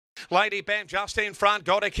Lady Bam just in front.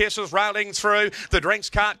 Got a Kiss is rolling through. The drinks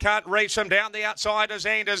cart can't reach them. Down the outside is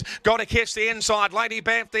Anders. Got a Kiss the inside. Lady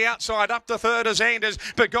Bev the outside. Up the third is Anders.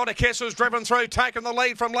 But Got a Kiss is driven through. Taking the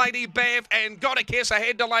lead from Lady Bev. And Got a Kiss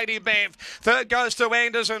ahead to Lady Bev. Third goes to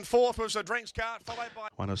Anders. And fourth was the drinks cart, followed by...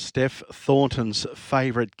 One of Steph Thornton's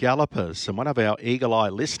favourite gallopers. And one of our Eagle Eye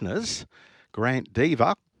listeners, Grant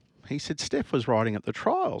Diva, he said Steph was riding at the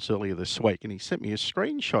trials earlier this week. And he sent me a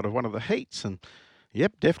screenshot of one of the heats. And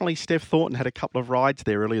yep, definitely Steph Thornton had a couple of rides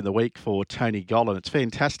there early in the week for Tony Gollan. It's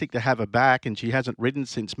fantastic to have her back, and she hasn't ridden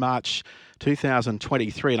since March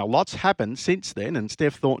 2023. And a lot's happened since then, and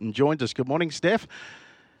Steph Thornton joins us. Good morning, Steph.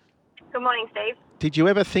 Good morning, Steve. Did you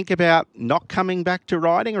ever think about not coming back to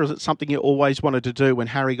riding, or is it something you always wanted to do when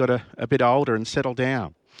Harry got a bit older and settled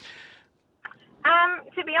down?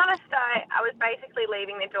 To be honest, I was basically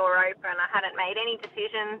leaving the door open. I hadn't made any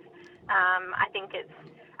decisions. I think it's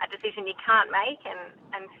a decision you can't make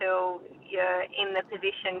until you're in the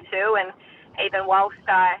position to. And even whilst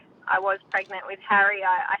I was pregnant with Harry,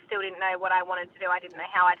 I still didn't know what I wanted to do. I didn't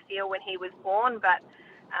know how I'd feel when he was born, but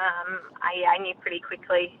I knew pretty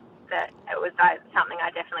quickly that it was something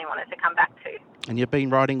I definitely wanted to come back to. And you've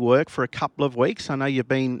been riding work for a couple of weeks. I know you've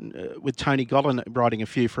been with Tony Gollan riding a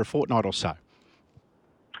few for a fortnight or so.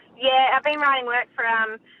 Yeah, I've been riding work for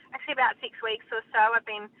actually about 6 weeks or so. I've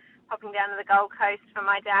been popping down to the Gold Coast for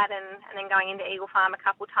my dad and then going into Eagle Farm a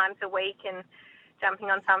couple times a week and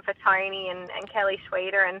jumping on some for Tony and Kelly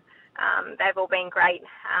Schweeder, and they've all been great,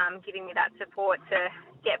 giving me that support to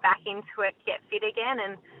get back into it, get fit again,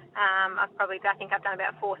 and I think I've done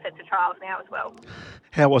about 4 sets of trials now as well.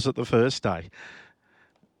 How was it the first day?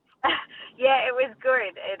 Yeah, it was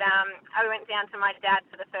good. I went down to my dad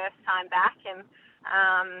for the first time back, and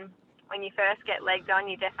when you first get legged on,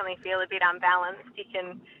 you definitely feel a bit unbalanced. You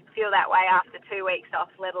can feel that way after 2 weeks off,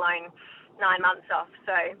 let alone 9 months off.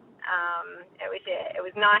 So it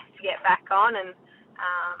was nice to get back on, and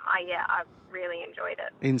I really enjoyed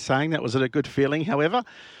it. In saying that, was it a good feeling, however?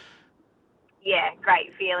 Yeah,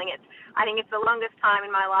 great feeling. I think it's the longest time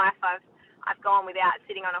in my life I've gone without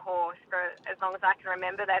sitting on a horse for as long as I can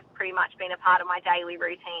remember. They've pretty much been a part of my daily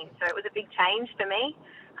routine. So it was a big change for me.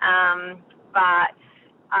 But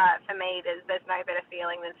for me, there's no better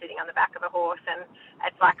feeling than sitting on the back of a horse, and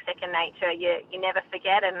it's like second nature. You never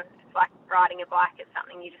forget, and it's like riding a bike. It's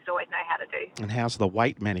something you just always know how to do. And how's the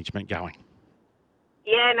weight management going?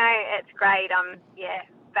 Yeah, no, it's great.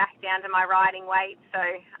 Back down to my riding weight, so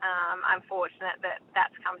I'm fortunate that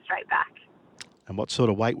that's come straight back. And what sort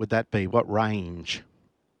of weight would that be? What range?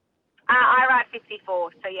 I ride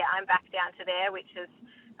 54, so yeah, I'm back down to there, which is,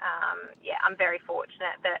 I'm very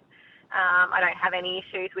fortunate that I don't have any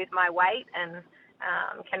issues with my weight and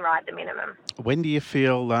can ride the minimum. When do you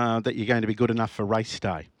feel that you're going to be good enough for race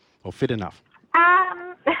day or fit enough?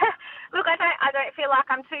 Look, I don't feel like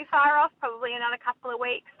I'm too far off. Probably another couple of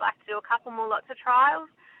weeks. Like to do a couple more lots of trials,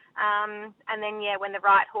 and then when the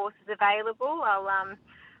right horse is available, I'll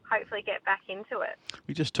hopefully get back into it.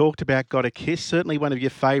 We just talked about Got a Kiss, certainly one of your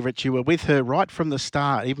favourites. You were with her right from the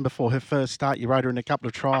start, even before her first start. You rode her in a couple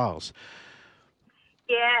of trials.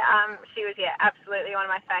 Yeah, she was absolutely one of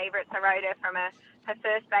my favourites. I rode her from her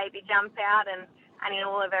first baby jump out and in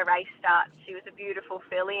all of her race starts. She was a beautiful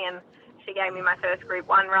filly, and she gave me my first Group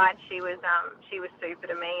 1 ride. She was super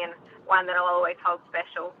to me, and one that I'll always hold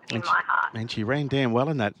special in my heart. And she ran damn well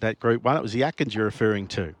in that Group 1. It was the Atkins you're referring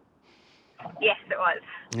to. Yes, it was.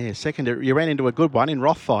 Yeah, second, you ran into a good one in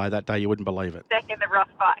Rothfire that day. You wouldn't believe it. Second, the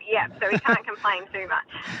Rothfire. Yeah, so we can't complain too much.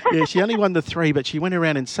 Yeah, she only won the 3, but she went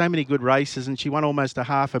around in so many good races, and she won almost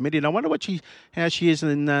 $500,000. I wonder how she is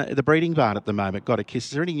in the breeding barn at the moment. Got a Kiss.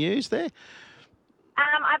 Is there any news there?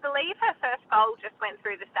 I believe her first foal just went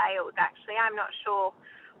through the sales, actually. I'm not sure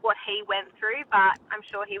what he went through, but I'm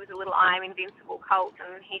sure he was a little I'm Invincible colt,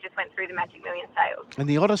 and he just went through the Magic Million sales. And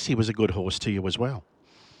the Odyssey was a good horse to you as well.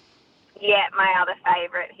 Yeah, my other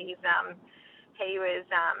favourite. He was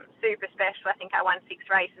super special. I think I won 6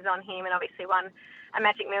 races on him, and obviously won a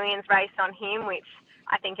Magic Millions race on him, which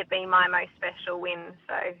I think had been my most special win.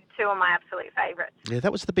 So 2 are my absolute favourites. Yeah,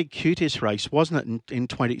 that was the big Cutis race, wasn't it, in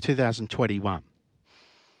 2021?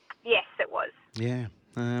 Yes, it was. Yeah.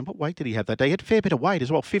 What weight did he have that day? He had a fair bit of weight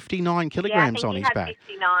as well, 59 kilograms on his back. Yeah, I think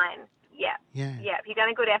he had 59. Yeah. He done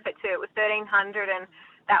a good effort too. It was 1,300, and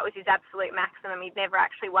that was his absolute maximum. He'd never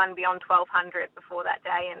actually won beyond 1,200 before that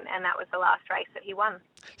day, and that was the last race that he won.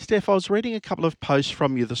 Steph, I was reading a couple of posts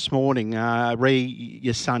from you this morning,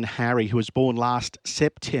 your son Harry, who was born last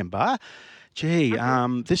September. Gee,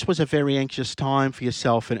 this was a very anxious time for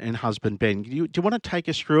yourself and husband Ben. Do you want to take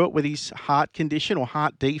us through it with his heart condition or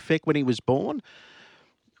heart defect when he was born?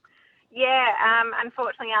 Yeah,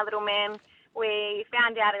 unfortunately, our little man, we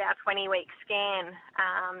found out at our 20-week scan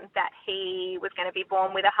that he was going to be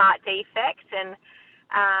born with a heart defect, and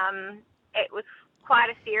it was quite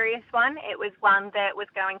a serious one. It was one that was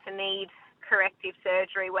going to need corrective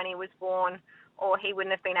surgery when he was born, or he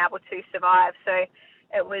wouldn't have been able to survive. So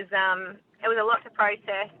it was a lot to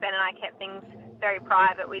process. Ben and I kept things very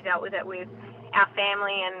private. We dealt with it with our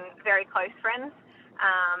family and very close friends.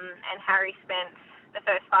 And Harry spent the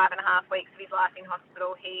first 5.5 weeks of his life in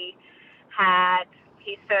hospital. He had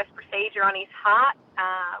his first procedure on his heart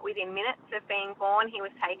within minutes of being born. He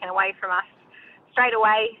was taken away from us straight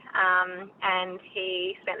away, and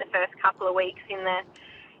he spent the first couple of weeks in the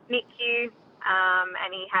NICU,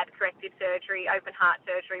 and he had corrective surgery, open heart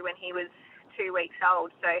surgery, when he was 2 weeks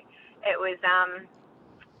old. So it was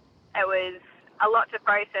a lot to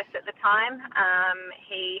process at the time.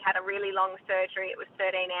 He had a really long surgery. It was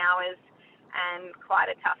 13 hours and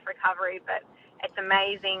quite a tough recovery, but it's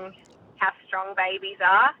amazing how strong babies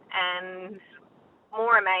are, and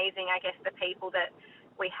more amazing, I guess, the people that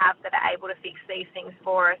we have that are able to fix these things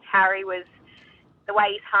for us. Harry was, the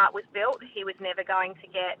way his heart was built, he was never going to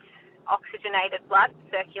get oxygenated blood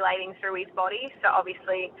circulating through his body. So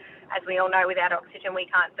obviously, as we all know, without oxygen,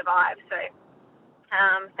 we can't survive. So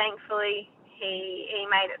thankfully, he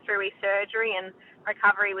made it through his surgery, and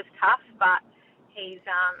recovery was tough, but he's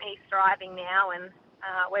thriving now, and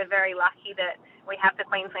we're very lucky that we have the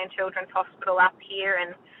Queensland Children's Hospital up here,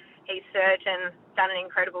 and his surgeon done an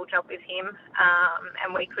incredible job with him,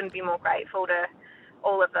 and we couldn't be more grateful to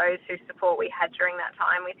all of those whose support we had during that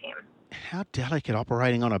time with him. How delicate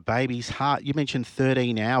operating on a baby's heart. You mentioned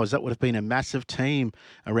 13 hours. That would have been a massive team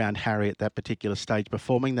around Harry at that particular stage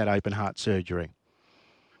performing that open heart surgery.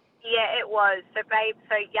 Yeah, it was. So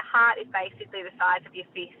your heart is basically the size of your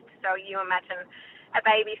fist. So you imagine a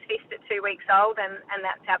baby's fist at 2 weeks old, and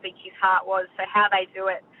that's how big his heart was. So how they do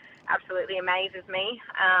it absolutely amazes me.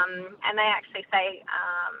 And they actually say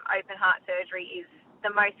open heart surgery is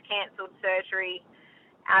the most cancelled surgery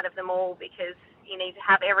out of them all, because you need to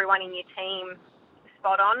have everyone in your team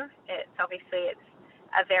spot on. It's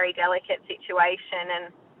a very delicate situation,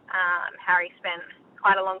 and Harry spent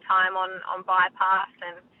quite a long time on bypass,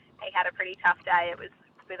 and he had a pretty tough day. It was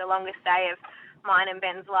the longest day of mine and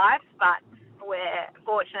Ben's lives, but we're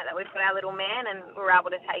fortunate that we've got our little man, and we're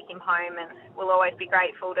able to take him home, and we'll always be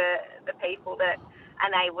grateful to the people that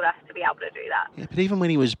enabled us to be able to do that. Yeah, but even when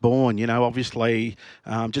he was born, obviously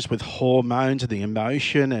just with hormones and the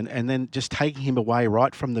emotion, and then just taking him away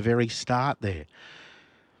right from the very start there.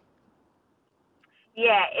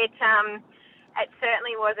 Yeah, it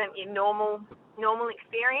certainly wasn't your normal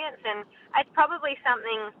experience, and it's probably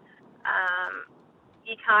something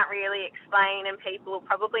you can't really explain, and people will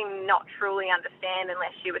probably not truly understand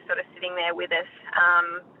unless you were sort of sitting there with us.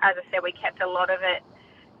 As I said, we kept a lot of it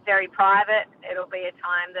very private. It'll be a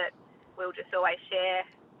time that we'll just always share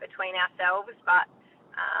between ourselves, but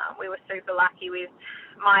we were super lucky with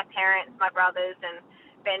my parents, my brothers, and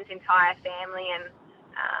Ben's entire family, and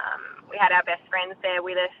we had our best friends there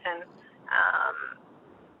with us, and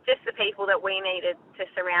just the people that we needed to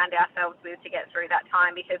surround ourselves with to get through that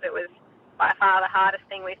time, because it was by far the hardest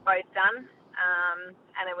thing we've both done,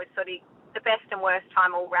 and it was sort of the best and worst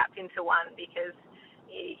time all wrapped into one, because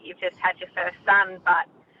you've just had your first son, but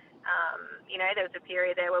there was a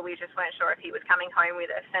period there where we just weren't sure if he was coming home with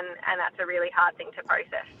us, and that's a really hard thing to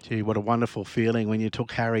process. Gee, what a wonderful feeling when you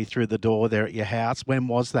took Harry through the door there at your house. When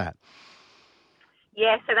was that?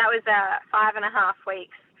 Yeah, so that was 5.5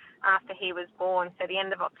 weeks after he was born, so the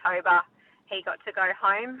end of October. He got to go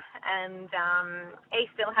home, and he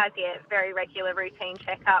still has very regular routine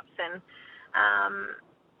checkups, and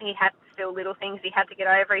he had still little things he had to get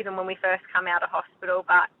over even when we first come out of hospital,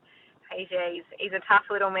 but he's a tough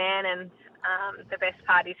little man, and the best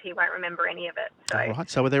part is he won't remember any of it. So, all right.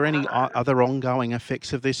 So are there any other ongoing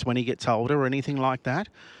effects of this when he gets older or anything like that?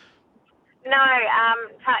 No,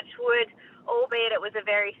 touch wood, albeit it was a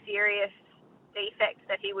very serious defect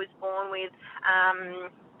that he was born with.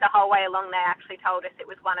 The whole way along, they actually told us it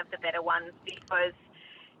was one of the better ones, because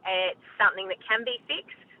it's something that can be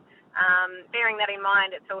fixed. Bearing that in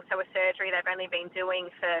mind, it's also a surgery they've only been doing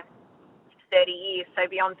for 30 years. So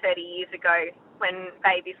beyond 30 years ago, when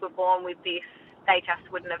babies were born with this, they just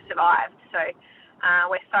wouldn't have survived. So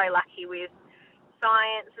we're so lucky with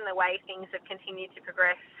science and the way things have continued to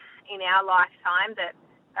progress in our lifetime that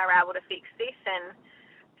they're able to fix this. And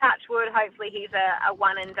touch wood, hopefully he's a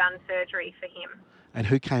one and done surgery for him. And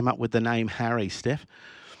who came up with the name Harry, Steph?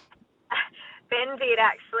 Ben did,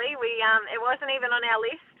 actually. It wasn't even on our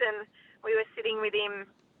list, and we were sitting with him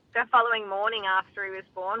the following morning after he was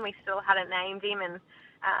born. We still hadn't named him, and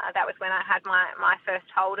that was when I had my first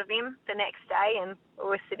hold of him the next day, and we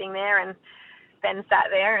were sitting there, and Ben sat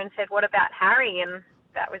there and said, "What about Harry?" And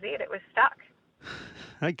that was it. It was stuck.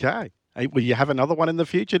 Okay. Hey, will you have another one in the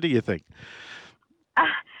future, do you think?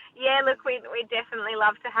 Yeah, look, we definitely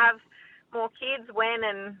love to have more kids.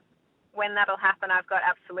 When that'll happen, I've got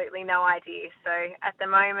absolutely no idea. So at the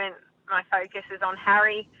moment, my focus is on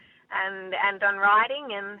Harry and on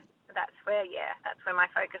riding, and that's where my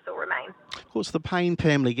focus will remain. Of course, the Payne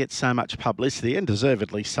family gets so much publicity, and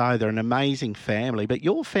deservedly so. They're an amazing family, but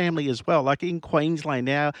your family as well, like in Queensland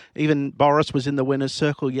now, even Boris was in the winner's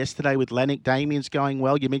circle yesterday with Lannick. Damien's going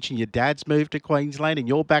well. You mentioned your dad's moved to Queensland and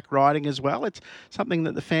you're back riding as well. It's something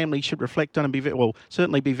that the family should reflect on and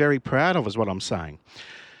certainly be very proud of, is what I'm saying.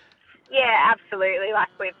 Yeah, absolutely. Like,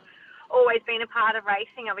 we've always been a part of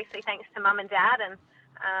racing, obviously thanks to Mum and Dad, and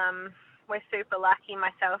we're super lucky,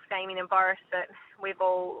 myself, Damien and Boris, that we've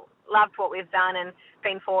all loved what we've done and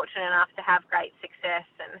been fortunate enough to have great success.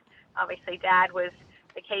 And obviously Dad was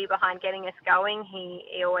the key behind getting us going.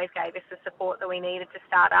 He always gave us the support that we needed to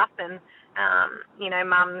start up, and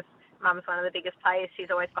Mum's one of the biggest players. She's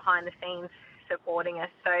always behind the scenes supporting us.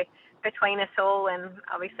 So between us all, and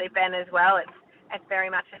obviously Ben as well, it's very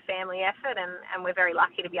much a family effort, and we're very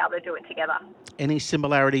lucky to be able to do it together. Any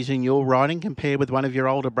similarities in your riding compared with one of your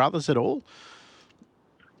older brothers at all?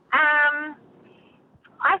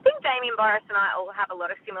 I think Damien, Boris and I all have a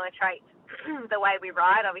lot of similar traits. The way we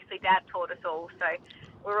ride, obviously Dad taught us all, so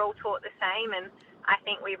we're all taught the same, and I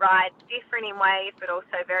think we ride different in ways, but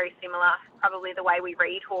also very similar. Probably the way we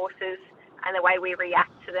read horses and the way we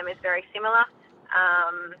react to them is very similar.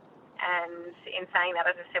 And in saying that,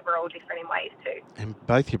 as I said, we're all different in ways too. And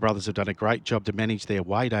both your brothers have done a great job to manage their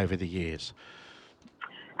weight over the years.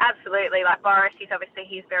 Absolutely. Like Boris, he's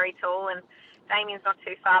very tall, and Damien's not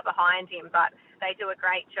too far behind him, but they do a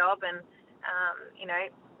great job. And,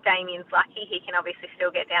 Damien's lucky. He can obviously still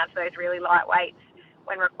get down to those really light weights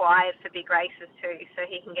when required for big races too. So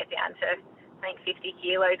he can get down to, I think, 50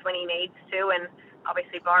 kilos when he needs to. And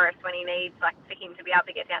obviously Boris, when he needs, like, for him to be able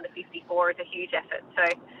to get down to 54 is a huge effort. So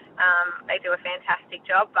they do a fantastic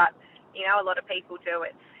job, but a lot of people do.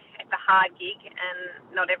 It's a hard gig,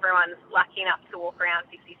 and not everyone's lucky enough to walk around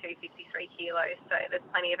 52, 53 kilos. So there's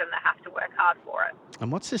plenty of them that have to work hard for it.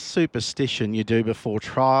 And what's this superstition you do before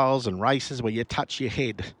trials and races where you touch your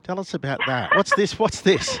head? Tell us about that. What's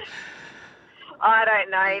this? I don't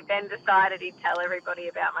know. Ben decided he'd tell everybody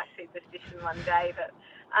about my superstition one day, but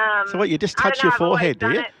so what, you just touch your forehead,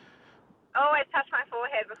 do you? I always touch my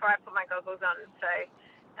forehead before I put my goggles on. So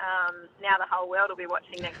now the whole world will be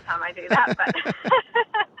watching next time I do that. But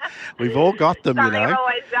we've all got them, Something I've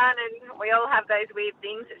always done, and we all have those weird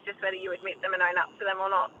things. It's just whether you admit them and own up to them or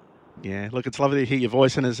not. Yeah, look, it's lovely to hear your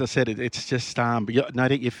voice, and as I said, it's just no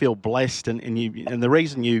doubt you feel blessed, and the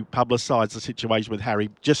reason you publicised the situation with Harry,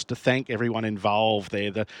 just to thank everyone involved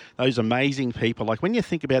there, those amazing people. Like, when you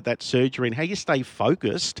think about that surgery and how you stay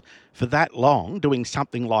focused for that long doing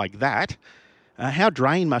something like that, how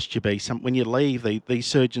drained must you be when you leave, these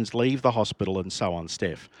surgeons leave the hospital and so on,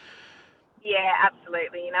 Steph? Yeah,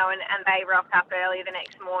 absolutely. And they rock up early the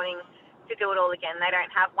next morning to do it all again. They don't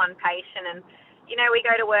have one patient, and we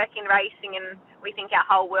go to work in racing and we think our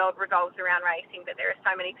whole world revolves around racing, but there are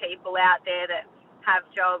so many people out there that have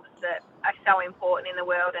jobs that are so important in the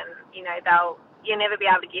world, and, you'll never be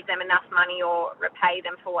able to give them enough money or repay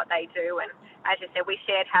them for what they do. And as you said, we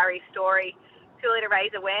shared Harry's story purely to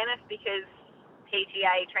raise awareness, because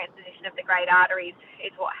PGA, transposition of the great arteries,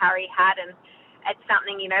 is what Harry had, and it's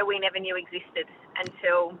something, we never knew existed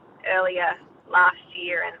until earlier last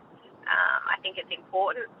year. And I think it's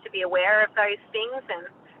important to be aware of those things, and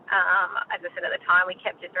as I said at the time, we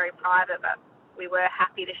kept it very private, but we were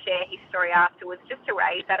happy to share his story afterwards, just to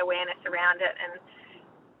raise that awareness around it and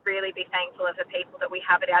really be thankful of the people that we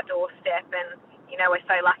have at our doorstep. And we're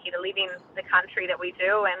so lucky to live in the country that we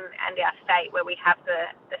do, and our state where we have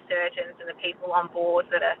the surgeons and the people on board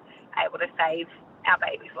that are able to save our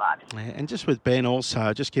babies' lives. And just with Ben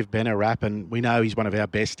also, just give Ben a rap, and we know he's one of our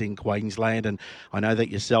best in Queensland, and I know that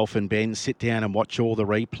yourself and Ben sit down and watch all the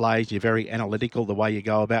replays. You're very analytical the way you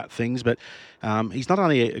go about things, but he's not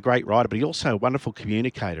only a great rider, but he's also a wonderful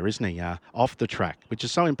communicator, isn't he, off the track, which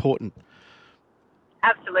is so important.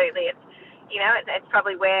 Absolutely. It's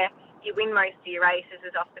probably where you win most of your races,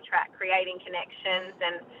 is off the track, creating connections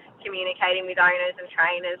and communicating with owners and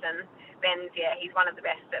trainers. And Ben's, he's one of the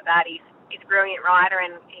best at that. He's a brilliant rider,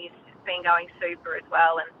 and he's been going super as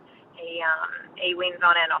well. And he wins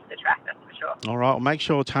on and off the track, that's for sure. All right, well, make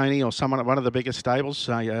sure Tony or someone at one of the biggest stables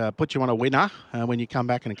put you on a winner when you come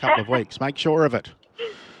back in a couple of weeks. Make sure of it.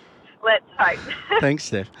 Let's hope. Thanks,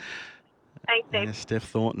 Steph. Thanks, Steve. Yeah, Steph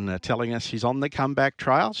Thornton telling us she's on the comeback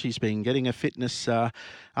trail. She's been getting her fitness up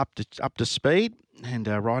to speed and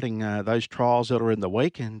riding those trials that are in the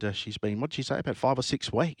week. And she's been, what'd she say, about 5 or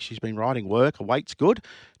 6 weeks. She's been riding work. Her weight's good,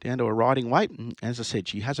 down to her riding weight. And as I said,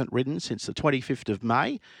 she hasn't ridden since the 25th of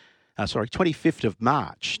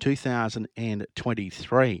March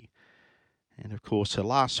 2023. And of course, her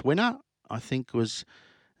last winner, I think, was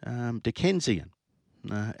Dickensian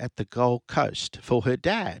at the Gold Coast for her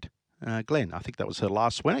dad. Glenn, I think that was her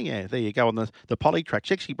last winner. Yeah, there you go on the poly track.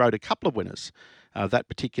 She actually rode a couple of winners that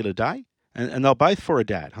particular day, and they're both for her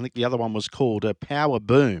dad. I think the other one was called Power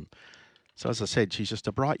Boom. So as I said, she's just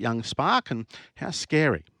a bright young spark, and how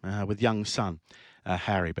scary with young son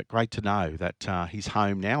Harry. But great to know that he's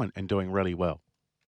home now and doing really well.